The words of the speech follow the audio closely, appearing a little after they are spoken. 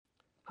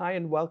Hi,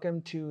 and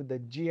welcome to the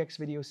GX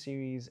video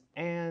series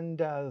and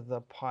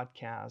the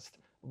podcast.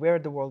 We're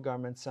at the World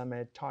Government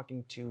Summit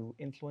talking to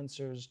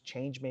influencers,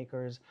 change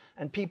makers,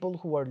 and people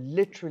who are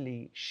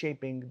literally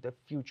shaping the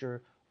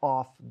future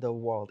of the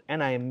world.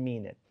 And I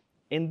mean it.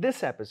 In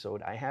this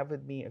episode, I have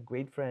with me a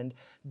great friend,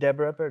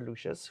 Deborah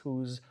Berlucius,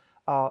 who's,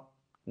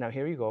 now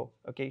here you go,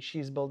 okay,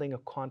 she's building a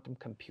quantum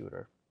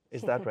computer.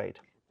 Is that right?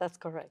 That's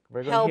correct.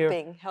 We're gonna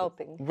hear-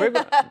 Helping.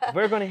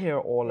 We're going to hear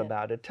all Yeah.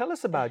 about it. Tell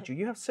us about you.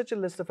 You have such a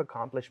list of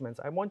accomplishments.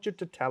 I want you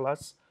to tell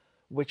us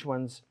which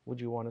ones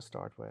would you want to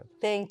start with.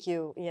 Thank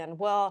you, Ian.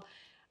 Well,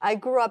 I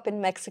grew up in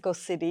Mexico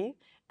City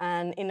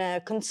and in a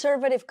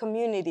conservative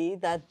community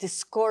that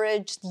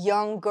discouraged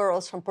young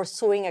girls from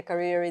pursuing a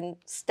career in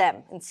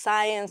STEM, in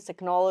science,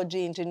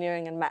 technology,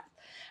 engineering, and math.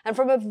 And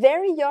from a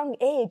very young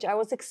age, I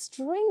was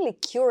extremely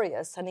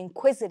curious and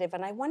inquisitive,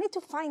 and I wanted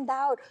to find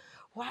out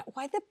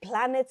why the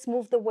planets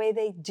move the way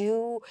they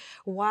do,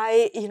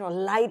 why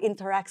light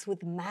interacts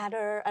with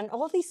matter, and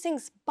all these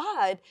things.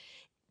 But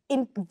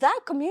in that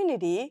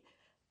community,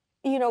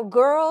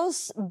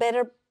 girls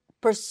better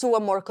pursue a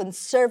more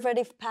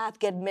conservative path,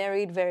 get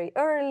married very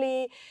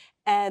early.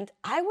 And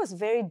I was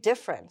very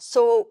different.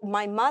 So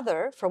my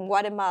mother from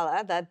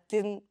Guatemala that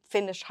didn't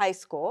finish high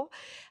school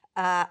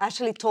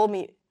actually told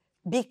me,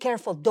 be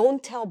careful,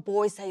 don't tell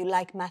boys that you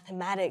like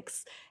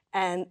mathematics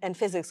and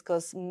physics,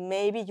 because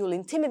maybe you'll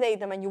intimidate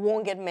them and you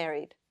won't get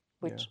married,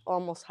 which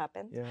almost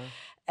happened. Yeah.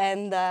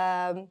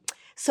 And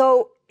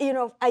so,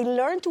 I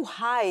learned to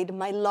hide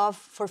my love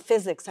for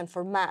physics and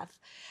for math.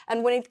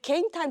 And when it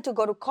came time to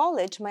go to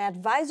college, my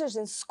advisors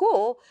in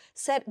school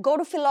said, go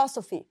to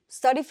philosophy,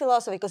 study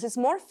philosophy, because it's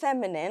more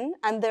feminine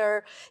and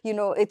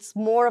it's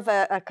more of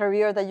a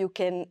career that you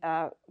can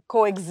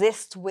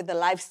coexist with the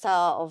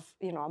lifestyle of,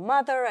 a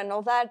mother and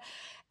all that.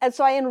 And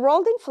so I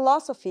enrolled in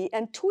philosophy,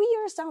 and 2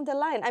 years down the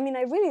line,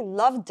 I really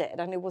loved it,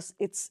 and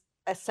it's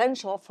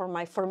essential for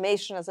my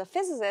formation as a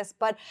physicist,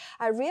 but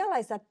I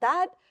realized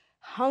that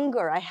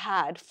hunger I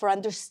had for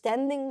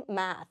understanding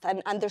math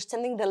and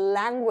understanding the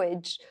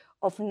language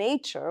of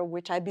nature,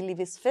 which I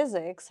believe is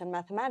physics and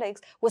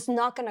mathematics, was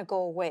not going to go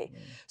away.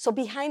 So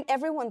behind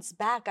everyone's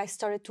back, I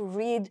started to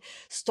read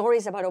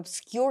stories about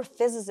obscure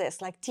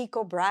physicists like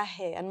Tycho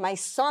Brahe, and my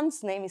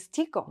son's name is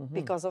Tycho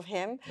because of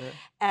him,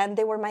 and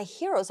they were my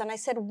heroes. And I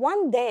said,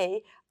 one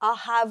day I'll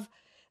have,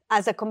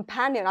 as a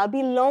companion, I'll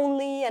be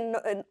lonely and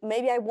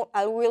maybe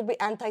I will be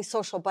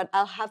antisocial, but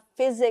I'll have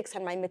physics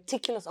and my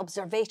meticulous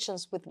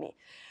observations with me.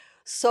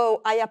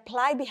 So I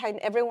applied behind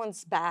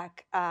everyone's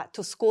back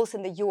to schools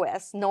in the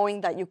US, knowing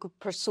that you could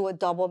pursue a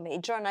double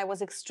major. And I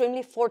was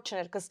extremely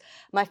fortunate because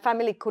my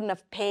family couldn't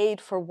have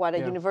paid for what a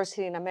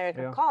university in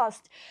America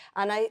cost.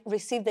 And I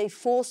received a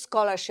full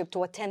scholarship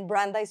to attend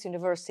Brandeis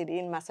University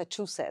in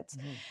Massachusetts.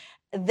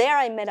 There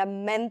I met a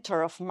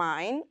mentor of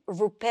mine,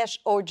 Rupesh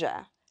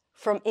Oja,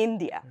 from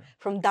India,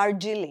 from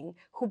Darjeeling,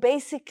 who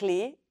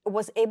basically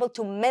was able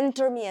to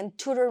mentor me and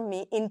tutor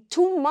me in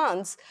 2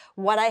 months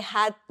what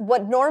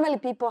normally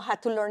people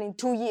had to learn in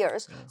 2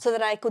 years, so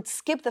that I could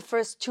skip the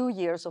first 2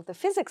 years of the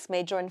physics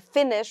major and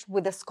finish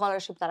with the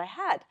scholarship that I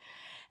had.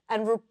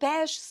 And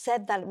Rupesh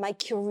said that my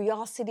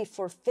curiosity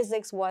for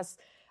physics was,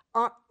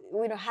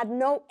 had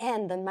no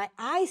end. And my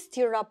eyes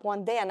teared up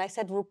one day and I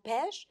said,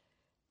 Rupesh,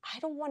 I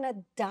don't want to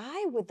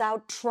die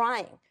without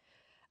trying.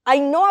 I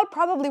know I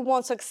probably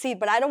won't succeed,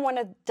 but I don't want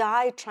to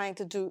die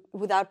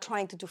without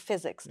trying to do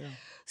physics.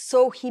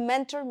 So he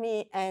mentored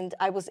me, and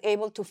I was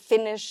able to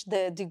finish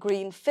the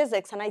degree in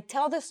physics. And I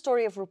tell the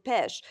story of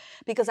Rupesh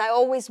because I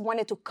always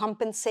wanted to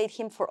compensate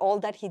him for all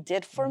that he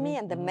did for me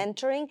and the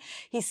mentoring.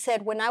 He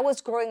said, when I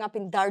was growing up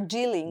in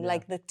Darjeeling,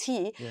 like the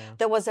tea,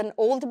 there was an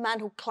old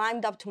man who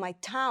climbed up to my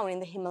town in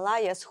the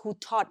Himalayas who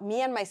taught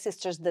me and my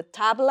sisters the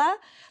tabla,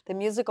 the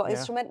musical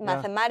instrument,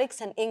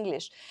 mathematics, and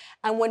English.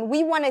 And when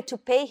we wanted to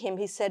pay him,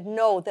 he said,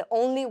 no, the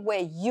only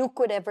way you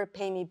could ever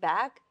pay me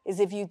back is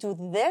if you do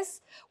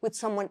this with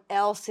someone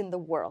else in the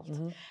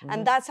world.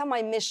 And that's how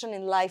my mission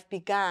in life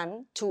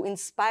began, to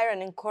inspire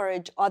and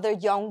encourage other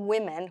young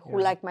women who,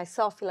 like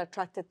myself, feel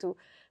attracted to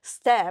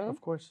STEM,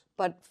 Of course.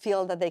 but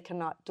feel that they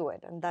cannot do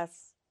it. And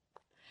that's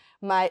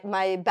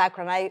my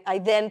background. I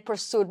then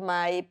pursued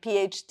my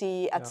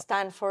PhD at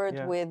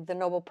Stanford with the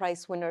Nobel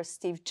Prize winner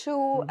Steve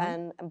Chu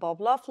and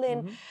Bob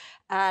Laughlin.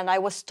 And I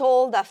was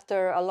told,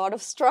 after a lot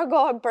of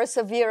struggle and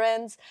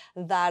perseverance,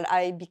 that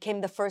I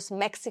became the first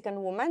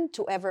Mexican woman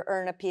to ever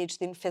earn a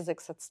PhD in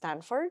physics at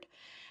Stanford.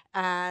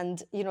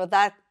 And,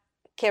 that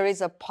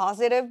carries a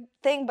positive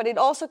thing, but it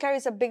also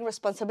carries a big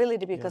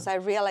responsibility because I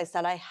realized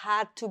that I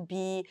had to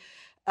be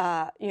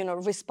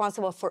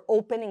responsible for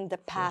opening the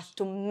path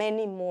to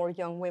many more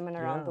young women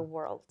around the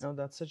world. No,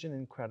 that's such an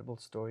incredible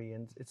story,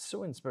 and it's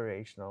so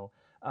inspirational.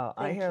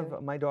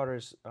 Thank My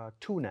daughter's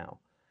 2 now.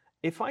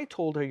 If I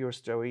told her your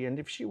story, and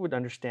if she would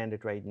understand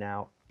it right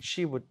now,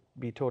 she would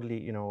be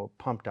totally,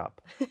 pumped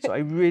up. So I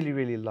really,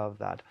 really love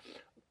that.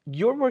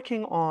 You're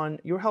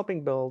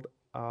helping build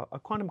a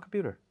quantum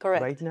computer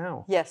Correct. right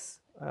now. Yes.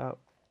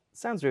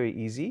 sounds very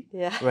easy,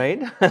 Yeah.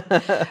 right?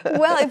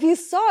 Well, if you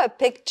saw a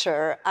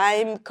picture,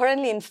 I'm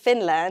currently in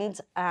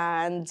Finland,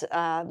 and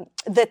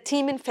the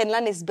team in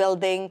Finland is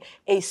building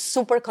a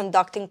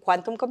superconducting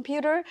quantum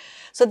computer.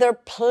 So there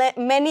are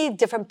many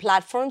different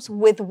platforms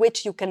with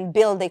which you can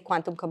build a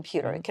quantum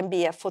computer. It can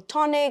be a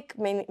photonic,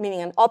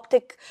 meaning an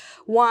optic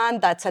one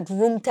that's at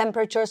room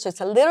temperature, so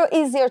it's a little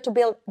easier to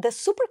build. The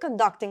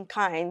superconducting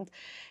kind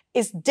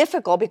is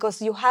difficult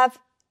because you have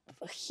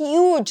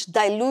huge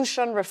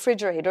dilution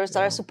refrigerators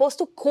that are supposed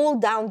to cool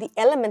down the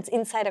elements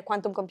inside a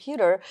quantum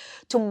computer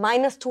to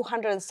minus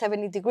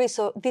 270 degrees.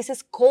 So this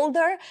is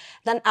colder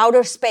than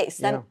outer space,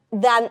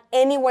 than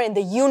anywhere in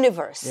the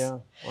universe. Yeah,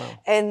 wow.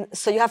 And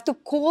so you have to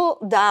cool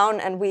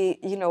down, and we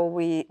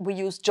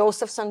use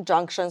Josephson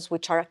junctions,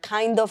 which are a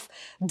kind of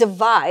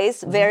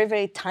device, very,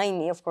 very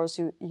tiny. Of course,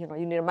 you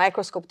need a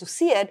microscope to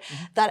see it,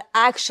 that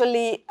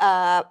actually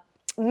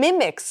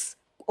mimics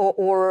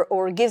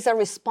or gives a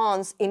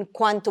response in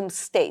quantum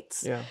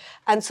states. Yeah.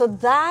 And so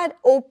that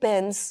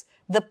opens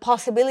the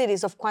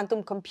possibilities of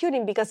quantum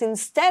computing, because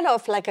instead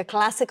of like a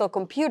classical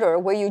computer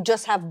where you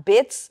just have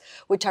bits,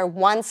 which are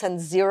ones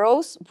and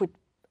zeros,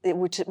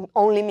 which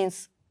only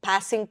means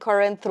passing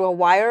current through a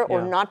wire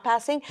or not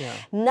passing. Yeah.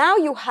 Now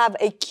you have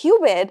a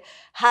qubit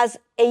has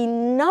a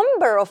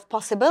number of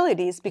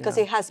possibilities because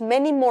it has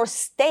many more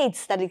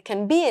states that it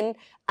can be in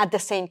at the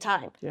same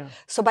time. Yeah.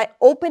 So by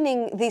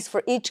opening these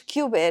for each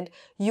qubit,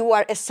 you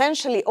are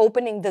essentially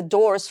opening the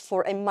doors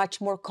for a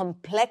much more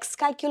complex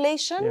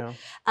calculation. Yeah.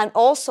 And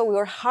also we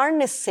are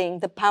harnessing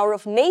the power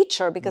of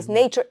nature, because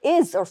nature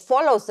is or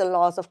follows the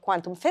laws of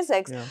quantum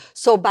physics. Yeah.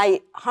 So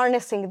by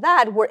harnessing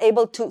that, we're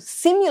able to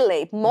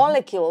simulate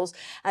molecules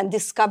and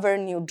discover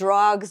new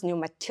drugs, new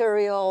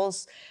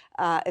materials,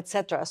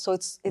 etc. So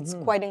it's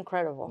quite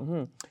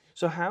incredible.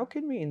 So how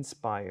can we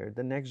inspire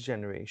the next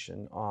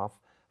generation of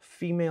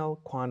female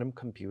quantum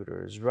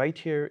computers right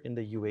here in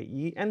the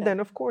UAE, and then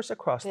of course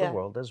across the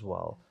world as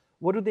well?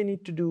 What do they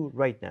need to do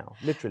right now,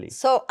 literally?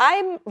 So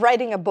I'm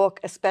writing a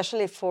book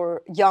especially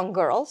for young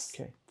girls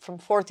from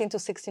 14 to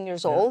 16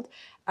 years old.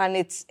 And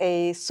it's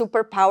a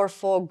super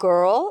powerful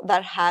girl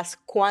that has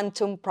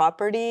quantum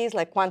properties,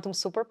 like quantum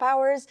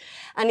superpowers.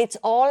 And it's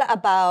all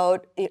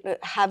about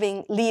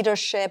having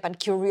leadership and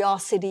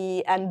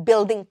curiosity and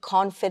building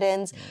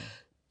confidence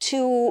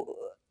to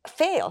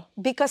fail.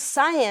 Because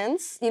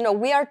science,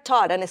 we are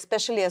taught, and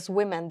especially as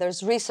women,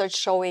 there's research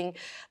showing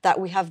that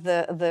we have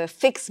the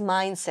fixed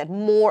mindset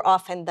more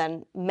often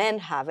than men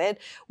have it,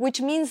 which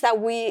means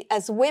that we,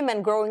 as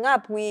women growing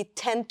up, we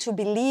tend to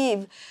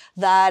believe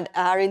that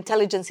our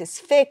intelligence is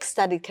fixed,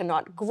 that it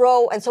cannot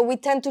grow. And so we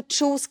tend to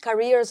choose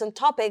careers and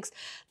topics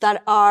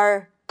that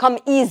come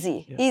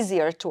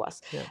easier to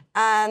us. Yeah.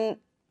 And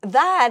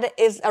that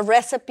is a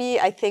recipe,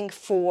 I think,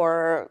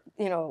 for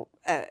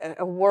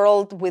a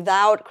world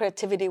without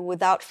creativity,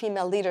 without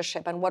female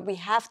leadership. And what we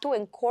have to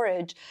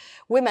encourage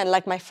women,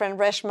 like my friend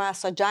Reshma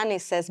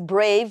Sajani says,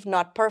 brave,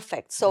 not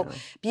perfect. So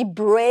be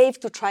brave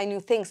to try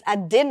new things.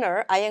 At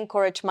dinner, I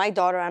encourage my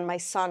daughter and my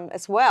son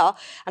as well.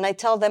 And I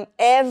tell them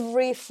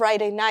every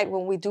Friday night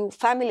when we do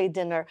family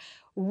dinner,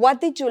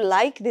 what did you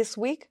like this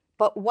week,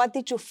 but what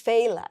did you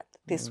fail at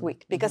this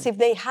week? Because if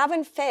they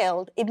haven't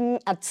failed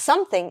at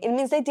something, it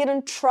means they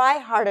didn't try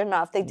hard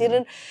enough. They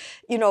didn't,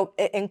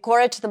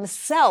 encourage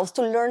themselves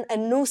to learn a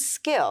new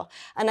skill.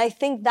 And I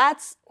think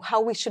that's how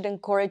we should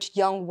encourage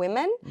young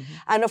women.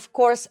 And of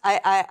course,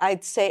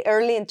 I'd say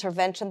early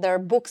intervention. There are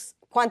books,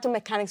 Quantum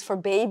Mechanics for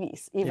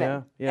Babies,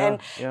 even. And,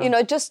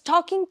 just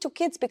talking to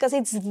kids, because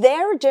it's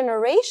their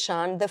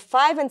generation, the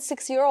 5 and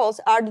 6 year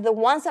olds are the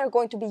ones that are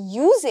going to be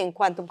using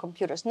quantum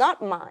computers,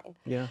 not mine.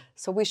 Yeah.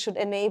 So we should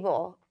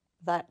enable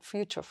that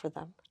future for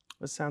them.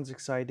 That sounds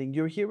exciting.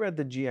 You're here at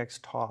the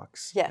GX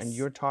Talks, and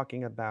you're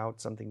talking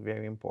about something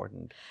very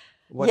important.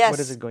 What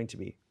is it going to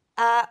be?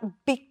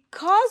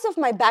 Because of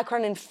my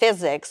background in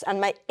physics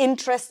and my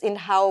interest in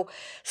how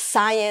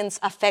science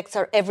affects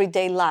our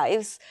everyday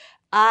lives,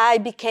 I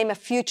became a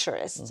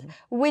futurist,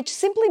 which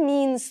simply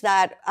means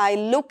that I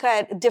look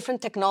at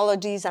different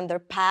technologies and their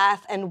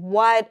path and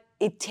what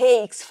it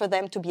takes for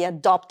them to be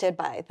adopted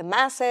by the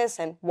masses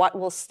and what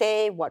will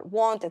stay, what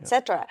won't,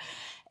 etc.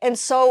 And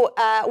so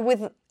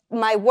with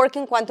my work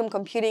in quantum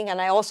computing,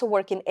 and I also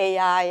work in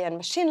AI and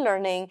machine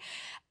learning,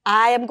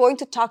 I am going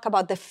to talk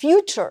about the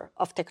future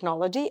of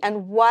technology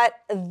and what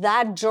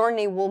that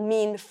journey will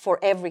mean for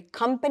every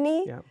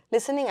company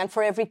listening and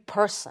for every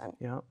person.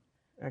 Yeah.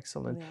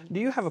 Excellent. Yeah. Do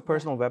you have a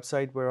personal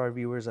website where our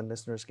viewers and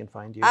listeners can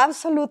find you?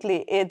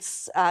 Absolutely.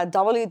 It's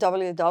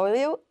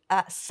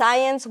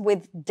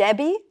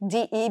www.sciencewithdebbie,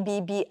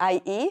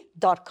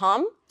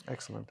 DEBBIE.com.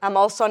 Excellent. I'm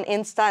also on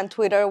Insta and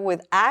Twitter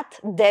with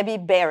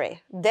 @DebbieBere.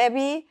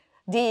 Debbie,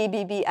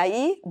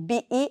 DEBBIE,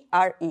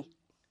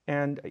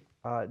 And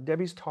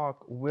Debbie's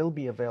talk will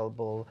be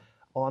available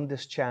on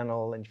this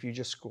channel. And if you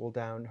just scroll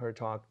down, her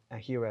talk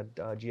here at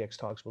GX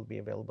Talks will be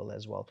available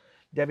as well.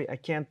 Debbie, I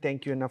can't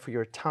thank you enough for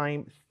your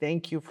time.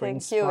 Thank you for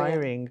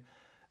inspiring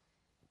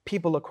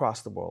people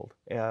across the world,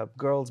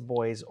 girls,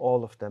 boys,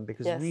 all of them,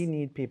 because we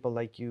need people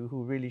like you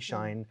who really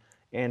shine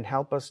and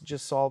help us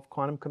just solve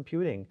quantum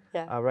computing.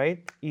 Yeah. All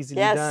right? Easily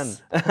Yes.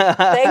 done.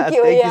 Thank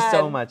you, Thank you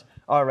so Ian. much.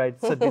 All right.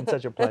 It's been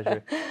such a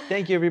pleasure.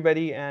 Thank you,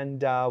 everybody,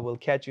 and we'll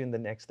catch you in the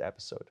next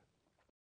episode.